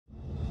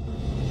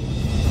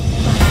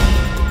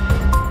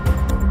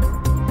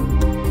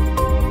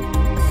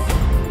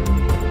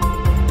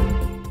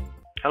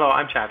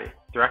I'm Chadie,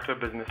 Director of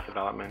Business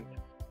Development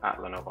at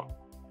Lenovo.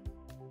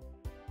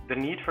 The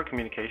need for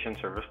communication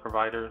service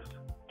providers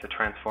to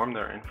transform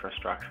their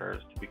infrastructures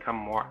to become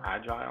more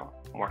agile,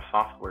 more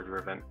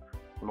software-driven,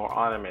 more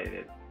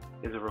automated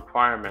is a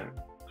requirement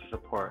to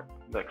support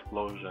the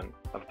explosion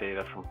of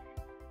data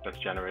that's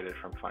generated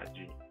from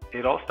 5G.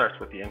 It all starts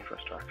with the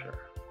infrastructure.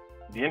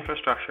 The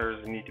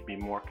infrastructures need to be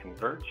more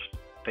converged.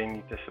 They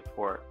need to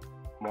support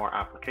more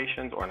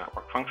applications or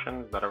network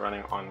functions that are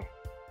running on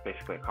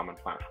basically a common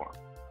platform.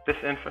 This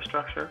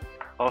infrastructure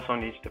also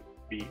needs to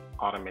be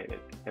automated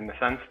in the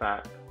sense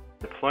that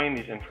deploying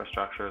these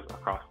infrastructures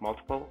across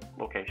multiple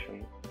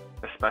locations,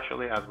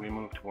 especially as we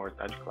move towards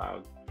edge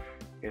clouds,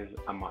 is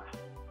a must.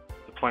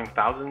 Deploying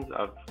thousands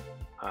of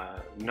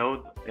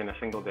nodes in a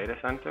single data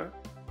center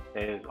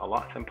is a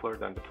lot simpler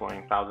than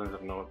deploying thousands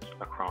of nodes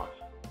across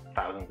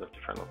thousands of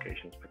different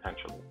locations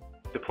potentially.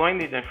 Deploying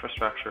these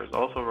infrastructures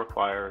also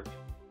requires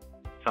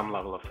some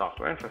level of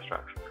software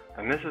infrastructure.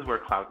 And this is where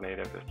cloud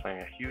native is playing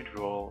a huge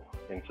role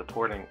in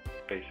supporting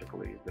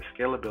basically the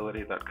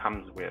scalability that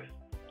comes with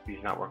these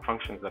network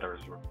functions that are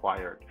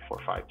required for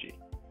 5G.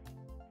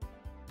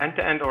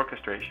 End-to-end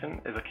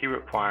orchestration is a key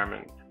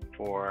requirement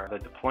for the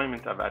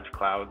deployment of edge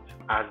clouds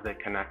as they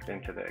connect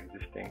into the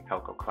existing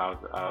telco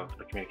clouds of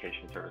the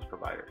communication service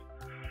providers.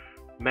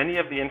 Many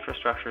of the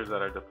infrastructures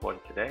that are deployed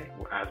today,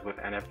 as with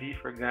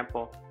NFV for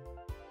example,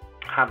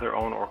 have their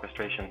own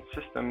orchestration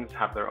systems,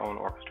 have their own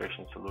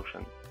orchestration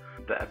solutions.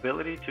 The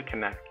ability to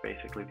connect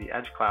basically the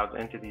edge clouds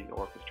into these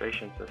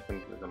orchestration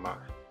systems is a must.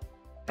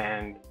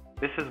 And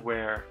this is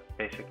where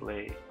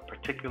basically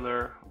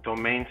particular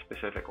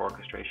domain-specific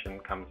orchestration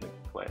comes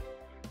into play.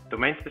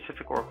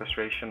 Domain-specific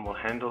orchestration will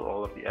handle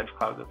all of the edge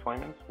cloud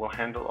deployments, will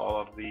handle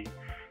all of the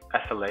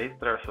SLAs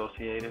that are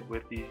associated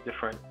with these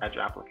different edge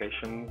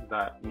applications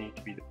that need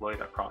to be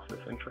deployed across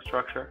this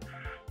infrastructure.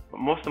 But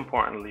most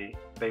importantly,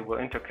 they will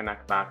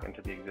interconnect back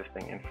into the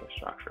existing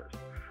infrastructures.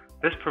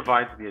 This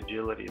provides the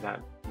agility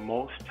that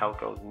most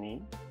telcos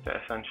need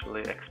to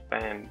essentially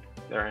expand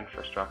their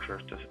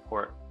infrastructures to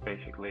support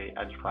basically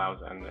edge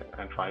clouds and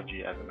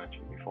 5G, as I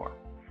mentioned before.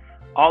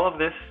 All of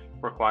this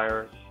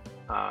requires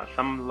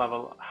some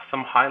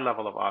high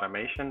level of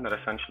automation that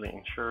essentially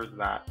ensures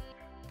that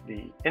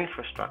the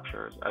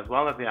infrastructures, as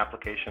well as the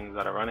applications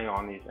that are running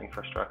on these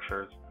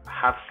infrastructures,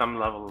 have some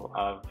level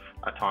of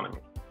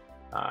autonomy.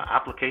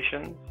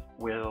 Applications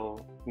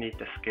will need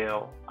to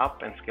scale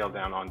up and scale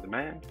down on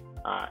demand.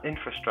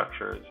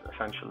 Infrastructures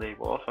essentially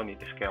will also need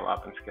to scale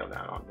up and scale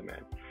down on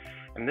demand.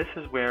 And this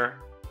is where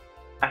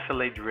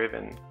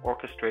SLA-driven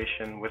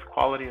orchestration with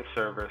quality of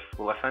service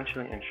will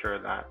essentially ensure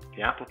that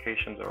the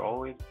applications are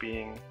always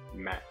being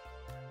met.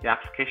 The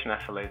application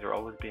SLAs are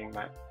always being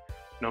met,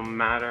 no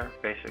matter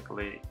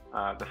basically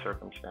the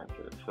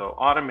circumstances. So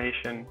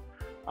automation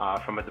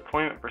from a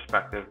deployment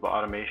perspective, but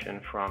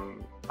automation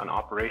from an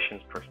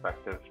operations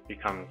perspective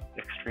becomes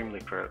extremely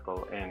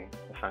critical in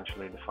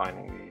essentially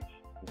defining these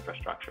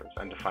infrastructures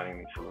and defining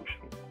these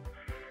solutions.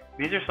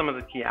 These are some of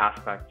the key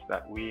aspects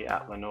that we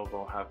at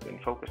Lenovo have been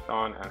focused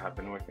on and have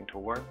been working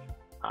towards,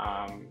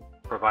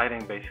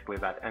 providing basically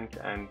that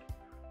end-to-end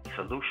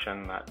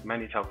solution that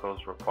many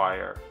telcos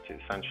require to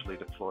essentially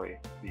deploy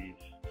these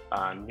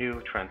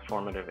new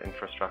transformative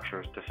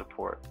infrastructures to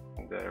support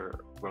their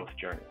growth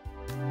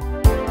journey.